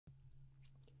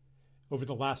Over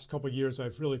the last couple of years,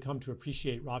 I've really come to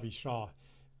appreciate Ravi Shah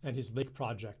and his lake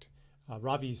project.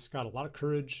 Ravi's got a lot of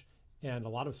courage and a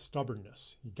lot of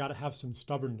stubbornness. You got to have some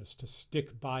stubbornness to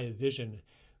stick by a vision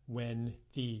when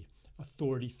the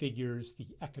authority figures, the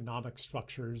economic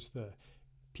structures, the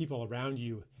people around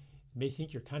you may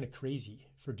think you're kind of crazy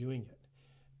for doing it.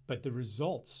 But the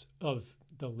results of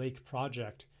the lake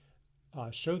project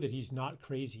show that he's not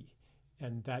crazy,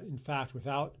 and that in fact,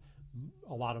 without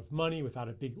a lot of money, without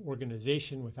a big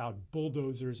organization, without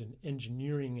bulldozers and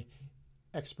engineering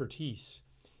expertise,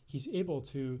 he's able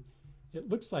to, it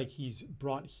looks like he's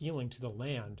brought healing to the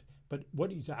land, but what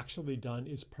he's actually done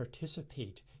is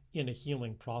participate in a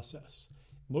healing process,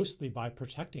 mostly by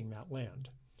protecting that land.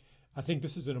 I think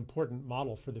this is an important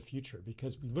model for the future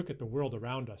because we look at the world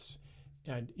around us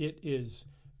and it is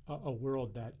a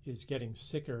world that is getting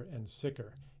sicker and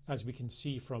sicker, as we can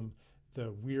see from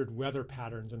the weird weather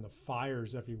patterns and the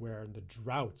fires everywhere and the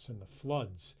droughts and the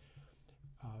floods.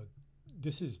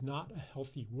 This is not a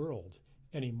healthy world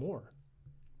anymore.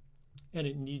 And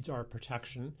it needs our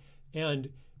protection, and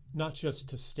not just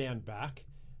to stand back.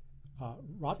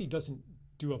 Ravi doesn't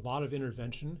do a lot of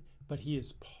intervention, but he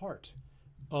is part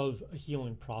of a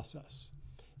healing process.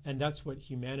 And that's what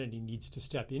humanity needs to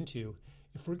step into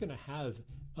if we're going to have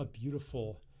a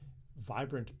beautiful,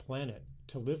 vibrant planet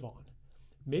to live on.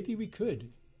 Maybe we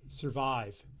could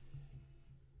survive